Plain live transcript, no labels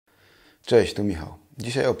Cześć, tu Michał.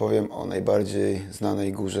 Dzisiaj opowiem o najbardziej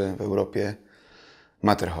znanej górze w Europie,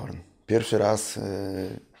 Matterhorn. Pierwszy raz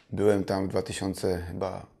byłem tam w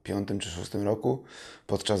 2005 czy 2006 roku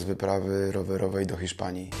podczas wyprawy rowerowej do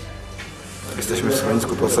Hiszpanii. Jesteśmy w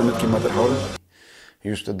schronisku pod samym Matterhorn.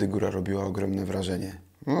 Już wtedy góra robiła ogromne wrażenie.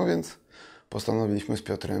 No więc postanowiliśmy z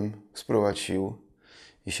Piotrem spróbować sił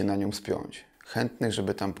i się na nią spiąć. Chętnych,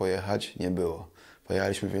 żeby tam pojechać, nie było.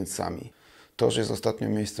 Pojechaliśmy więc sami. Torz jest ostatnią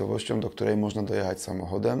miejscowością, do której można dojechać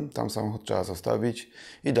samochodem. Tam samochód trzeba zostawić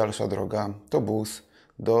i dalsza droga to bus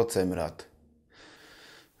do Zemrat.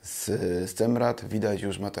 Z Zemrat widać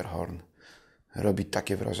już Matterhorn. Robi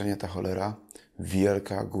takie wrażenie ta cholera.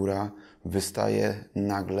 Wielka góra wystaje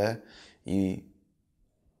nagle i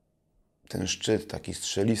ten szczyt taki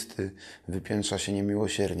strzelisty wypiętrza się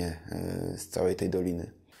niemiłosiernie z całej tej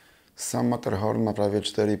doliny. Sam Matterhorn ma prawie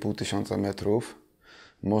 4,5 tysiąca metrów.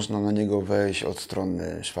 Można na niego wejść od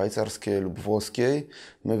strony szwajcarskiej lub włoskiej.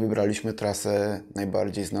 My wybraliśmy trasę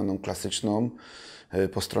najbardziej znaną, klasyczną,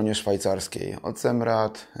 po stronie szwajcarskiej. Od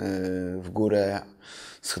Zemrat w górę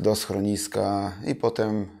do schroniska i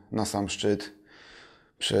potem na sam szczyt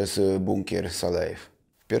przez bunkier Salejf.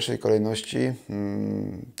 W pierwszej kolejności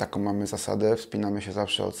taką mamy zasadę, wspinamy się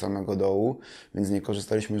zawsze od samego dołu, więc nie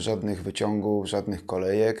korzystaliśmy z żadnych wyciągów, żadnych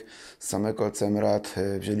kolejek. Z samego Zemrat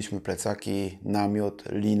wzięliśmy plecaki, namiot,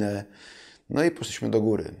 linę, no i poszliśmy do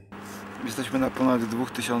góry. Jesteśmy na ponad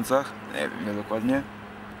 2000, nie wiem dokładnie.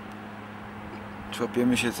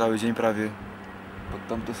 Człapiemy się cały dzień prawie pod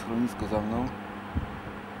tamto schronisko za mną.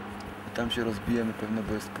 I tam się rozbijemy pewno,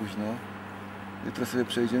 bo jest późno. Jutro sobie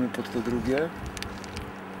przejdziemy pod to drugie.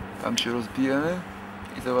 Tam się rozbijemy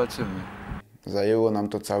i zobaczymy. Zajęło nam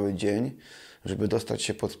to cały dzień, żeby dostać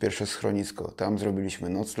się pod pierwsze schronisko. Tam zrobiliśmy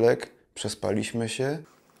nocleg, przespaliśmy się.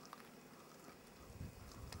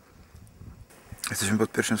 Jesteśmy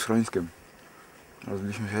pod pierwszym schroniskiem.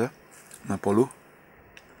 Rozbiliśmy się na polu.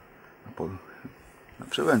 Na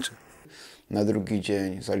przełęczy. Na drugi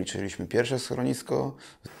dzień zaliczyliśmy pierwsze schronisko.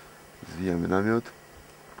 Zwijamy namiot.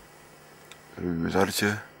 Robimy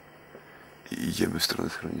żarcie. I idziemy w stronę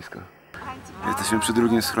schroniska. Jesteśmy przy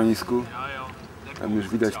drugim schronisku. Tam już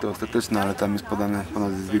widać to ostateczne, ale tam jest podane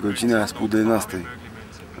ponad 2 godziny, a jest 10:30.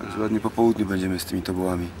 Także ładnie po południu będziemy z tymi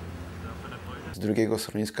tobołami. Z drugiego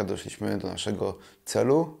schroniska doszliśmy do naszego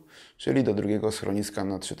celu, czyli do drugiego schroniska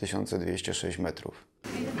na 3206 metrów.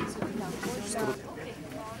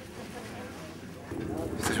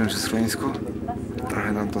 Jesteśmy przy schronisku.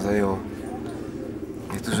 Trochę nam to zajęło.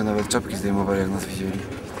 Niektórzy nawet czapki zdejmowali, jak nas widzieli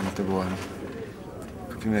z tymi tobołami.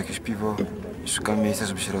 Kupimy jakieś piwo i szukamy miejsca,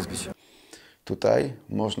 żeby się rozbić. Tutaj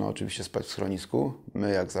można oczywiście spać w schronisku.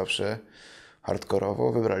 My jak zawsze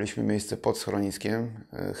hardkorowo wybraliśmy miejsce pod schroniskiem.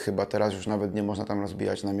 Chyba teraz już nawet nie można tam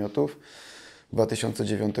rozbijać namiotów. W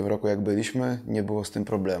 2009 roku jak byliśmy, nie było z tym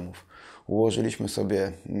problemów. Ułożyliśmy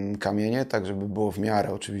sobie kamienie, tak żeby było w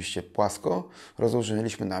miarę oczywiście płasko.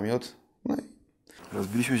 Rozłożyliśmy namiot. No i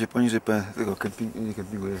rozbiliśmy się poniżej tego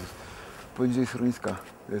kempingu, poniżej schroniska.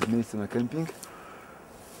 Jest miejsce na kemping.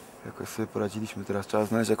 Jakoś sobie poradziliśmy, teraz trzeba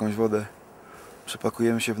znaleźć jakąś wodę.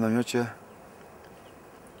 Przepakujemy się w namiocie.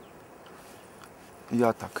 I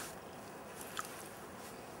atak.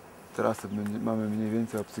 Trasę mamy mniej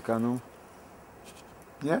więcej obcykaną.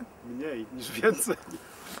 Nie? Mniej niż więcej.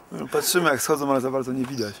 No, patrzymy jak schodzą, ale za bardzo nie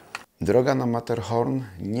widać. Droga na Matterhorn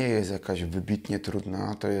nie jest jakaś wybitnie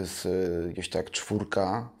trudna. To jest gdzieś tak 4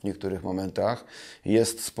 w niektórych momentach.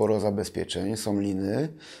 Jest sporo zabezpieczeń, są liny,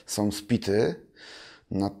 są spity.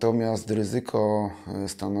 Natomiast ryzyko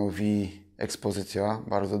stanowi ekspozycja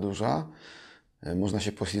bardzo duża. Można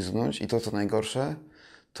się poślizgnąć i to co najgorsze,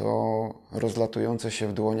 to rozlatujące się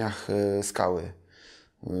w dłoniach skały.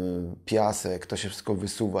 Piasek, to się wszystko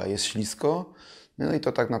wysuwa, jest ślisko. No i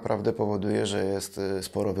to tak naprawdę powoduje, że jest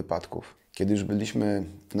sporo wypadków. Kiedy już byliśmy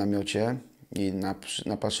w namiocie i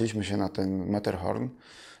napatrzyliśmy się na ten Matterhorn,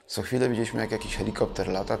 co chwilę widzieliśmy jak jakiś helikopter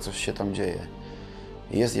lata, coś się tam dzieje.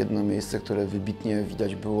 Jest jedno miejsce, które wybitnie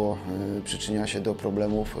widać było, przyczynia się do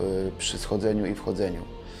problemów przy schodzeniu i wchodzeniu.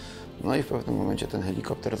 No i w pewnym momencie ten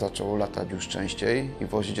helikopter zaczął latać już częściej i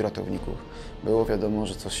wozić ratowników. Było wiadomo,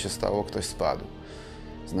 że coś się stało, ktoś spadł.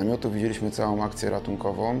 Z namiotu widzieliśmy całą akcję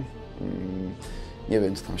ratunkową. Nie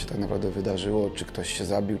wiem, co tam się tak naprawdę wydarzyło, czy ktoś się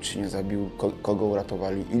zabił, czy nie zabił, kogo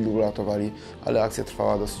uratowali, ilu uratowali, ale akcja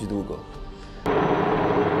trwała dosyć długo.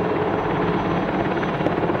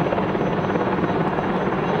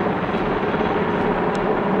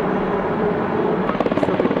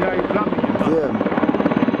 Wiem.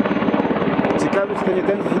 Ciekawe, czy to nie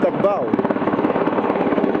ten, co się tak bał.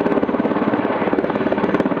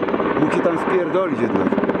 Mógł się tam spierdolić jednak.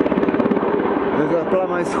 Ta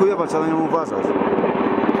plama jest chujowa, trzeba na nią uważać.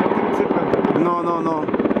 No,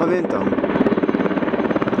 pamiętam.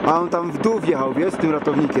 A on tam w dół wjechał, wiesz, z tym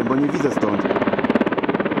ratownikiem, bo nie widzę stąd.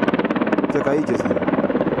 Czekaj, idzie z nim.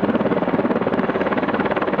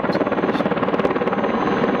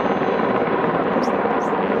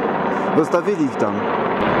 Zostawili ich tam.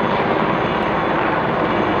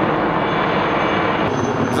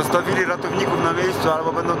 Zostawili ratowników na miejscu,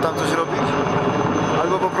 albo będą tam coś robić,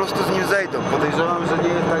 albo po prostu z nim zejdą. Podejrzewam, że nie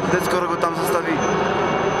jest tak źle, skoro go tam zostawili.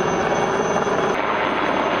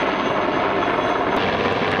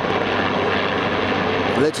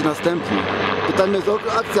 Leci następny. I tam jest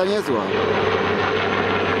akcja niezła.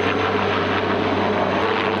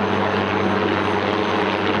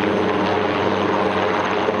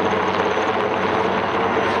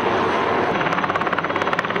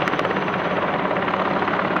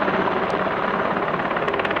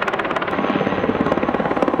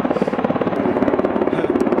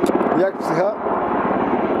 Jak psycha?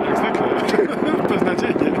 Jak zwykle.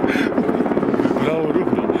 Beznadziejnie. Wybrało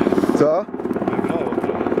równo. Co? Wybrało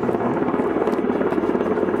trochę.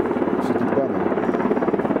 Przytupane.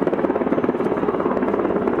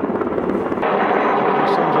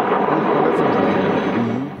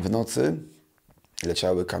 W nocy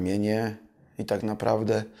leciały kamienie i tak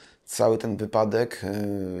naprawdę cały ten wypadek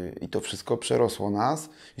i to wszystko przerosło nas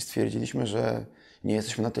i stwierdziliśmy, że nie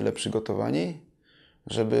jesteśmy na tyle przygotowani,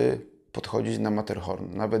 żeby podchodzić na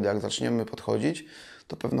Matterhorn. Nawet jak zaczniemy podchodzić,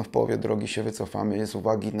 to pewno w połowie drogi się wycofamy z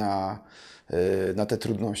uwagi na te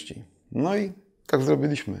trudności. No i tak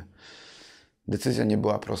zrobiliśmy. Decyzja nie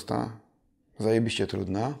była prosta, zajebiście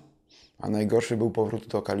trudna, a najgorszy był powrót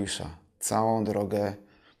do Kalisza. Całą drogę,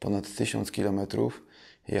 ponad 1000 km,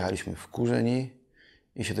 jechaliśmy wkurzeni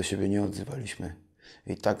i się do siebie nie odzywaliśmy.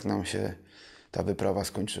 I tak nam się ta wyprawa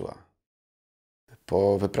skończyła.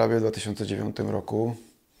 Po wyprawie w 2009 roku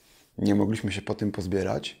nie mogliśmy się po tym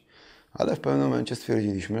pozbierać, ale w pewnym momencie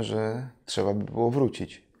stwierdziliśmy, że trzeba by było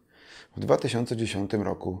wrócić. W 2010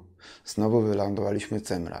 roku znowu wylądowaliśmy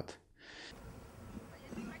Cemrat.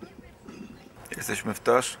 Jesteśmy w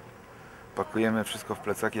Tatr, pakujemy wszystko w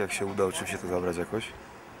plecaki, jak się uda oczywiście to zabrać jakoś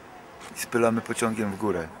i spylamy pociągiem w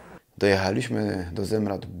górę. Dojechaliśmy do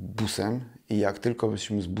Zemrat busem i jak tylko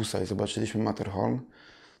wyszliśmy z busa i zobaczyliśmy Matterhorn,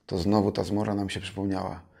 to znowu ta zmora nam się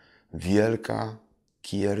przypomniała. Wielka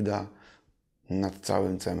kierda nad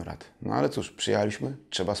całym Cemrat. No ale cóż, przyjechaliśmy,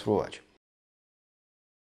 trzeba spróbować.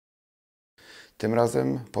 Tym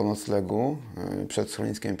razem po noclegu przed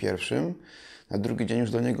schroniskiem pierwszym, na drugi dzień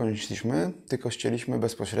już do niego nie szliśmy, tylko ścieliśmy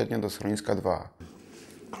bezpośrednio do schroniska 2.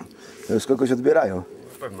 To już kogoś odbierają.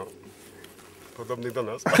 Na pewno. Podobnych do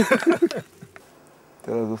nas.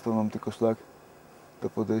 Teraz został nam tylko szlak do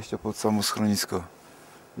podejścia pod samo schronisko.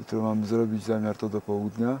 Jutro mamy zrobić zamiar to do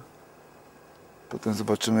południa. Potem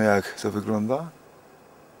zobaczymy, jak to wygląda.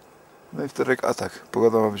 No i wtorek atak.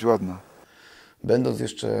 Pogoda ma być ładna. Będąc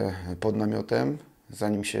jeszcze pod namiotem,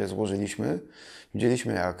 zanim się złożyliśmy,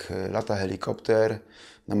 widzieliśmy, jak lata helikopter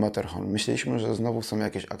na Matterhorn. Myśleliśmy, że znowu są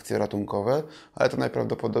jakieś akcje ratunkowe, ale to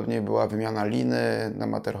najprawdopodobniej była wymiana liny na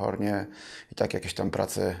Matterhornie i tak jakieś tam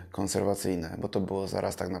prace konserwacyjne, bo to było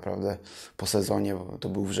zaraz tak naprawdę po sezonie, bo to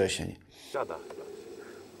był wrzesień. Siada.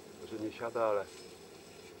 Że nie siada, ale...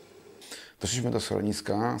 Doszliśmy do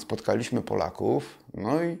schroniska, spotkaliśmy Polaków,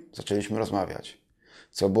 no i zaczęliśmy rozmawiać.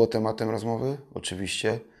 Co było tematem rozmowy?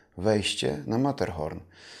 Oczywiście wejście na Matterhorn.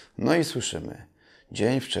 No i słyszymy,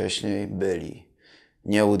 dzień wcześniej byli,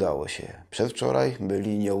 nie udało się. Przedwczoraj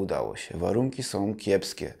byli, nie udało się. Warunki są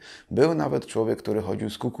kiepskie. Był nawet człowiek, który chodził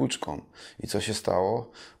z kukuczką. I co się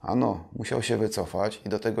stało? Ano, musiał się wycofać i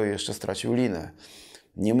do tego jeszcze stracił linę.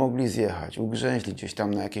 Nie mogli zjechać, ugrzęźli gdzieś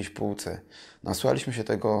tam na jakiejś półce. Nasłuchaliśmy się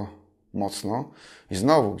tego mocno i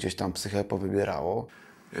znowu gdzieś tam psychę powybierało.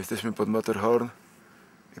 Jesteśmy pod Matterhorn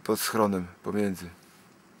i pod schronem pomiędzy.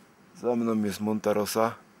 Za mną jest Monta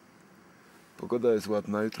Rosa. Pogoda jest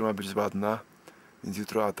ładna, jutro ma być ładna, więc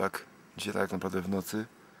jutro atak. Dzisiaj tak naprawdę w nocy.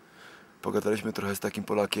 Pogadaliśmy trochę z takim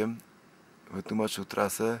Polakiem. Wytłumaczył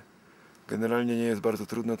trasę. Generalnie nie jest bardzo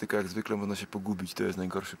trudno, tylko jak zwykle można się pogubić. To jest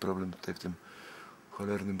najgorszy problem tutaj w tym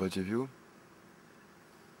cholernym badziewiu.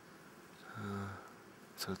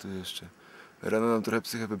 Co tu jeszcze? Rano nam trochę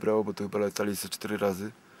psychę wybrało, bo to chyba latali ze 4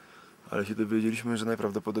 razy. Ale się dowiedzieliśmy, że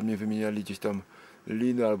najprawdopodobniej wymieniali gdzieś tam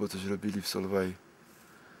liny albo coś robili w Solway.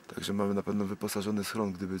 Także mamy na pewno wyposażony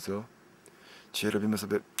schron, gdyby co. Dzisiaj robimy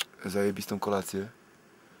sobie zajebistą kolację.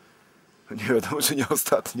 Nie wiadomo, czy nie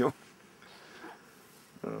ostatnią.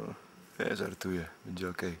 No, nie żartuję, będzie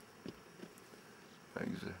ok.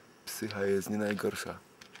 Także psycha jest nie najgorsza.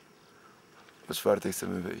 O 4:00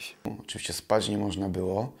 chcemy wyjść. Oczywiście spać nie można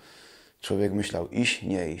było. Człowiek myślał iść,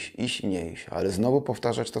 nie iść, iść, nie iść, ale znowu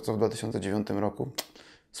powtarzać to, co w 2009 roku?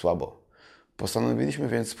 Słabo. Postanowiliśmy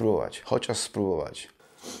więc spróbować, chociaż spróbować.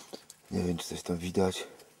 Nie wiem, czy coś tam widać.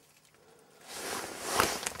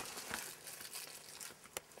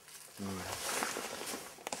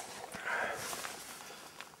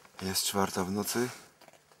 Jest 4 w nocy.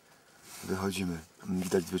 Wychodzimy.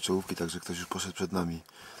 Widać 2 czołówki, także ktoś już poszedł przed nami.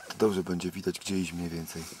 To dobrze będzie widać, gdzie iść mniej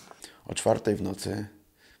więcej. O 4 w nocy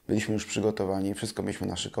byliśmy już przygotowani, wszystko mieliśmy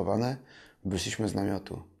naszykowane, wyszliśmy z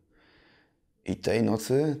namiotu. I tej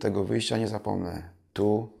nocy, tego wyjścia nie zapomnę.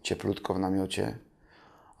 Tu cieplutko w namiocie,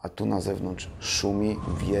 a tu na zewnątrz szumi,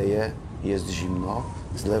 wieje, jest zimno.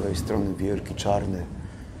 Z lewej strony wielki czarny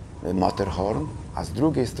Matterhorn, a z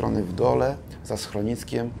drugiej strony w dole, za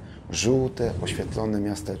schroniskiem, żółte, oświetlone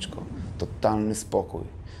miasteczko. Totalny spokój.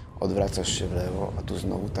 Odwracasz się w lewo, a tu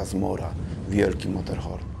znowu ta zmora. Wielki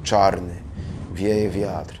Matterhorn, czarny, wieje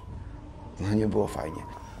wiatr. No nie było fajnie.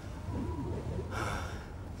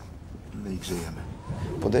 No i grzejemy.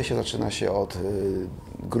 Podejście zaczyna się od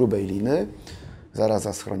grubej liny, zaraz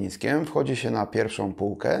za schroniskiem. Wchodzi się na pierwszą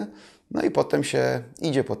półkę, no i potem się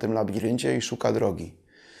idzie po tym labiryncie i szuka drogi.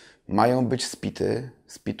 Mają być spity.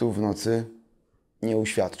 Spitów w nocy nie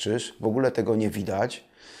uświadczysz, w ogóle tego nie widać,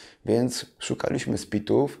 więc szukaliśmy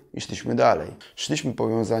spitów i szliśmy dalej. Szliśmy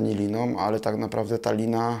powiązani liną, ale tak naprawdę ta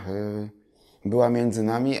lina była między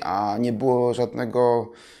nami, a nie było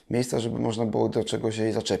żadnego miejsca, żeby można było do czegoś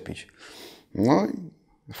jej zaczepić. No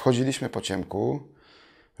i wchodziliśmy po ciemku,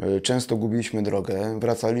 często gubiliśmy drogę,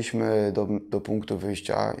 wracaliśmy do punktu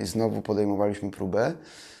wyjścia i znowu podejmowaliśmy próbę.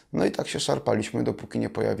 No i tak się szarpaliśmy, dopóki nie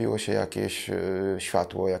pojawiło się jakieś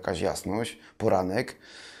światło, jakaś jasność, poranek.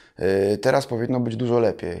 Teraz powinno być dużo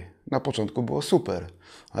lepiej. Na początku było super,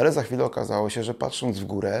 ale za chwilę okazało się, że patrząc w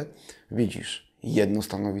górę, widzisz jedno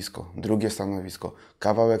stanowisko, drugie stanowisko,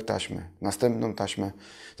 kawałek taśmy, następną taśmę.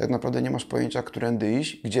 Tak naprawdę nie masz pojęcia, którędy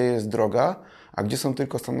iść, gdzie jest droga, a gdzie są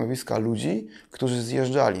tylko stanowiska ludzi, którzy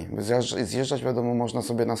zjeżdżali. Zjeżdżać, wiadomo, można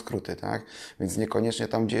sobie na skróty, tak? Więc niekoniecznie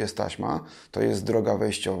tam, gdzie jest taśma, to jest droga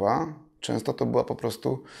wejściowa. Często to była po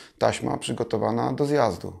prostu taśma przygotowana do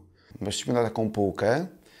zjazdu. Weszliśmy na taką półkę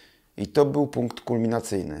i to był punkt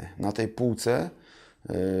kulminacyjny. Na tej półce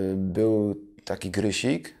był taki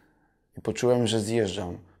grysik i poczułem, że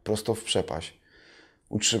zjeżdżam prosto w przepaść.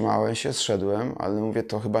 Utrzymałem się, zszedłem, ale mówię,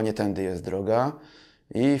 to chyba nie tędy jest droga.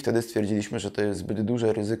 I wtedy stwierdziliśmy, że to jest zbyt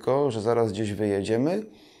duże ryzyko, że zaraz gdzieś wyjedziemy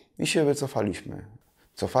i się wycofaliśmy.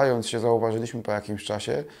 Cofając się, zauważyliśmy po jakimś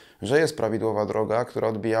czasie, że jest prawidłowa droga, która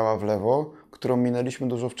odbijała w lewo, którą minęliśmy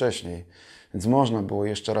dużo wcześniej. Więc można było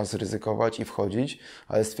jeszcze raz ryzykować i wchodzić,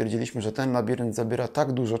 ale stwierdziliśmy, że ten labirynt zabiera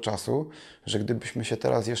tak dużo czasu, że gdybyśmy się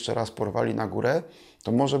teraz jeszcze raz porwali na górę,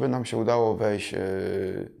 to może by nam się udało wejść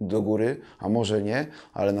do góry, a może nie,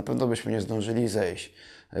 ale na pewno byśmy nie zdążyli zejść.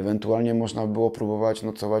 Ewentualnie można było próbować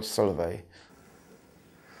nocować w Solvay.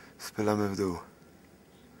 Spylamy w dół.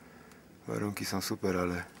 Warunki są super,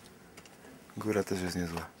 ale góra też jest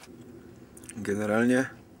niezła. Generalnie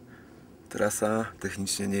trasa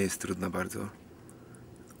technicznie nie jest trudna bardzo.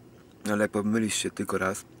 Ale jak pomylisz się tylko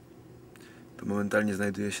raz, to momentalnie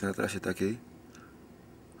znajdujesz się na trasie takiej,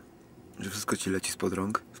 że wszystko ci leci spod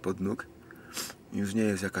rąk, spod nóg. I już nie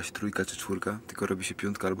jest jakaś 3 czy 4, tylko robi się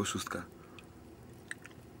 5 albo 6.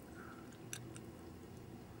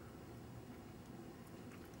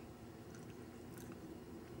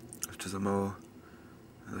 Jeszcze za mało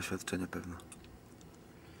doświadczenia pewno.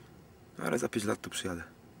 Ale za 5 lat tu przyjadę.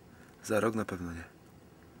 Za rok na pewno nie.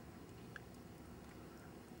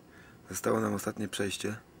 Zostało nam ostatnie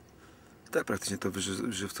przejście. Tak praktycznie to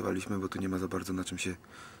wyżywcowaliśmy, bo tu nie ma za bardzo na czym się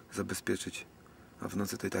zabezpieczyć. A w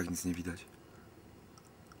nocy to i tak nic nie widać.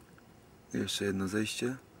 I jeszcze jedno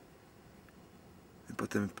zejście. I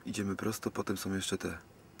potem idziemy prosto, potem są jeszcze te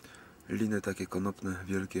liny takie konopne,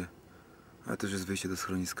 wielkie. Ale to już jest wyjście do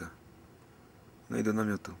schroniska. No i do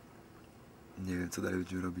namiotu. Nie wiem, co dalej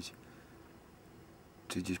będziemy robić.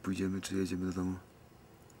 Czy gdzieś pójdziemy, czy jedziemy do domu.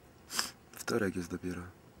 Wtorek jest dopiero.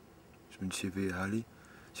 Żebyśmy dzisiaj wyjechali.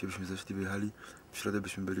 Dzisiaj byśmy zeszli, wyjechali. W środę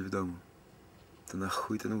byśmy byli w domu. To na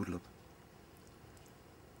chuj ten urlop.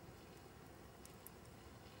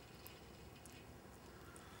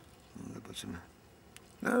 No, zobaczymy.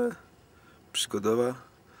 No, ale przygodowa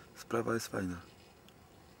sprawa jest fajna.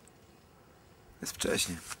 Jest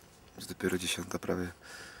wcześnie. Jest dopiero 10 prawie.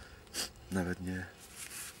 Nawet nie.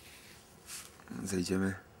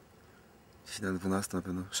 Zejdziemy gdzieś na 12 na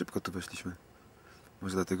pewno. Szybko tu weszliśmy.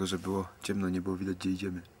 Może dlatego, że było ciemno, nie było widać, gdzie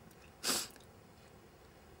idziemy.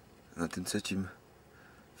 Na tym trzecim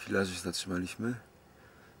filarze się zatrzymaliśmy.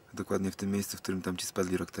 Dokładnie w tym miejscu, w którym tamci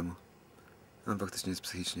spadli rok temu. No faktycznie jest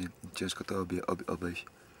psychicznie ciężko to obejść.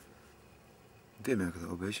 Wiem jak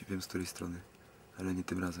to obejść, wiem z której strony, ale nie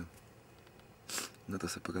tym razem. No to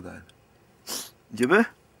sobie pogadałem. Idziemy?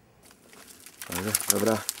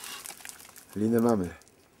 Dobra. Linę mamy.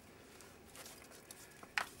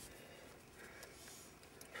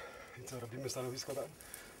 I co, robimy stanowisko tam?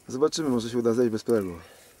 Zobaczymy, może się uda zejść bez problemu.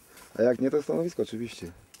 A jak nie, to stanowisko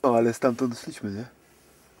oczywiście. No ale stamtąd szliśmy, nie?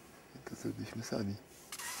 I to zrobiliśmy sami.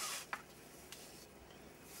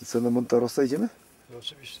 I co, na Montarossa idziemy? No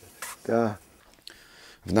oczywiście. Tak.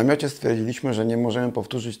 W namiocie stwierdziliśmy, że nie możemy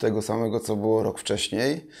powtórzyć tego samego, co było rok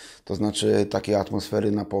wcześniej, to znaczy takiej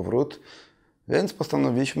atmosfery na powrót, więc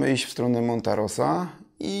postanowiliśmy iść w stronę Montarossa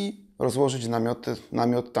i rozłożyć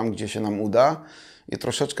namiot tam, gdzie się nam uda i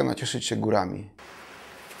troszeczkę nacieszyć się górami.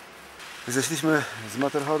 Zeszliśmy z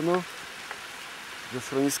Matterhornu do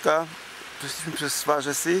schroniska, przeszliśmy przez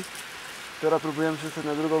Szwajcarskiej. Teraz próbujemy przejść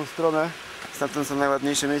na drugą stronę. Stamtąd są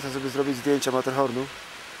najładniejsze miejsca, żeby zrobić zdjęcia Matterhornu.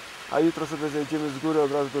 A jutro sobie zejdziemy z góry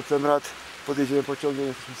od razu do Cemrat, podjedziemy pociągiem,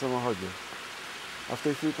 jesteśmy w samochodzie. A w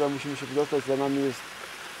tej chwili tam musimy się wydostać, za nami jest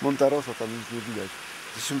Montarossa, tam nic nie widać.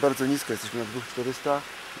 Jesteśmy bardzo nisko, jesteśmy na 2400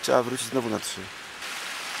 i trzeba wrócić znowu na 3.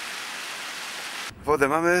 Wodę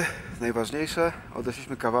mamy, najważniejsze,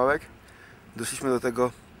 odeszliśmy kawałek, doszliśmy do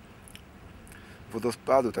tego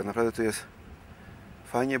wodospadu, tak naprawdę to jest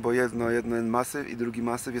fajnie, bo jeden masyw i drugi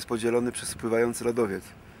masyw jest podzielony przez spływający lodowiec.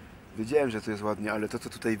 Wiedziałem, że to jest ładnie, ale to co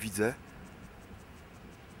tutaj widzę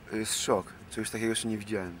to jest szok. Czegoś takiego jeszcze nie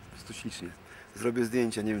widziałem. Jest to ślicznie. Zrobię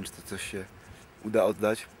zdjęcia, nie wiem czy to coś się uda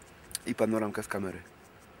oddać. I panoramka z kamery.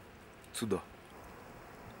 Cudo.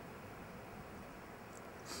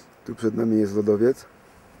 Tu przed nami jest lodowiec.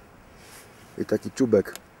 I taki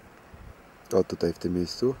czubek. O, tutaj w tym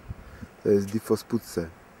miejscu. To jest Diffosputce.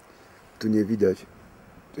 Tu nie widać.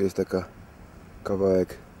 Tu jest taka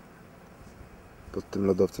kawałek pod tym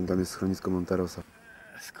lodowcem, tam jest schronisko Montarossa.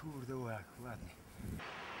 Kurde, jak ładnie.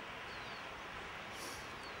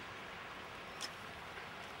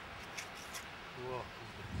 Ło,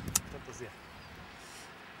 kto to zje?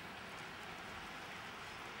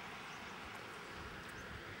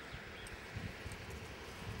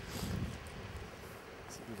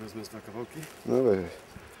 Sobie wezmę na kawałki. No weź.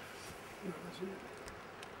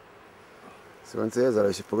 Słońce jest,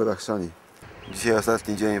 ale się pogoda chrzani. Dzisiaj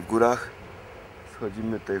ostatni dzień w górach.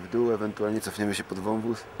 Schodzimy tutaj w dół, ewentualnie cofniemy się pod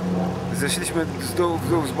wąwóz. Zeszliśmy w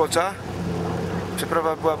dół zbocza.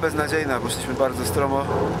 Przeprawa była beznadziejna, bo szliśmy bardzo stromo,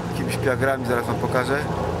 jakimiś piagrami, zaraz wam pokażę.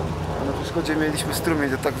 A na przeszkodzie mieliśmy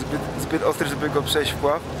strumień, to tak zbyt ostry, żeby go przejść w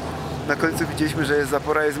pław. Na końcu widzieliśmy, że jest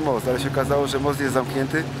zapora, jest most, ale się okazało, że most jest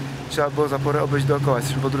zamknięty. Trzeba było zaporę obejść dookoła.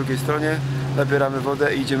 Jesteśmy po drugiej stronie, nabieramy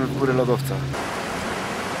wodę i idziemy w górę lodowca.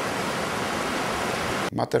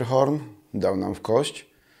 Matterhorn dał nam w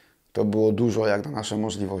kość. To było dużo jak na nasze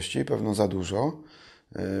możliwości, pewno za dużo.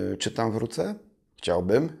 Czy tam wrócę?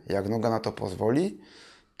 Chciałbym. Jak noga na to pozwoli,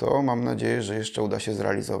 to mam nadzieję, że jeszcze uda się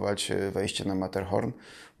zrealizować wejście na Matterhorn,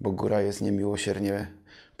 bo góra jest niemiłosiernie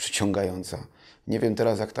przyciągająca. Nie wiem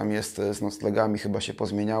teraz jak tam jest z noclegami, chyba się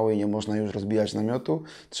pozmieniało i nie można już rozbijać namiotu.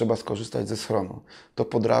 Trzeba skorzystać ze schronu. To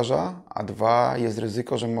podraża, a 2 jest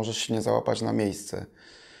ryzyko, że możesz się nie załapać na miejsce.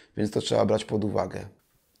 Więc to trzeba brać pod uwagę.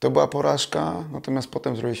 To była porażka, natomiast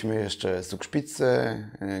potem zrobiliśmy jeszcze Zugspitzę,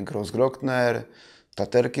 Grossglockner,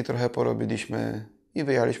 taterki trochę porobiliśmy i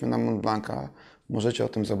wyjechaliśmy na Mont Blanca. Możecie o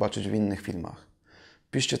tym zobaczyć w innych filmach.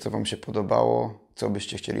 Piszcie, co wam się podobało, co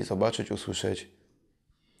byście chcieli zobaczyć, usłyszeć.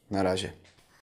 Na razie.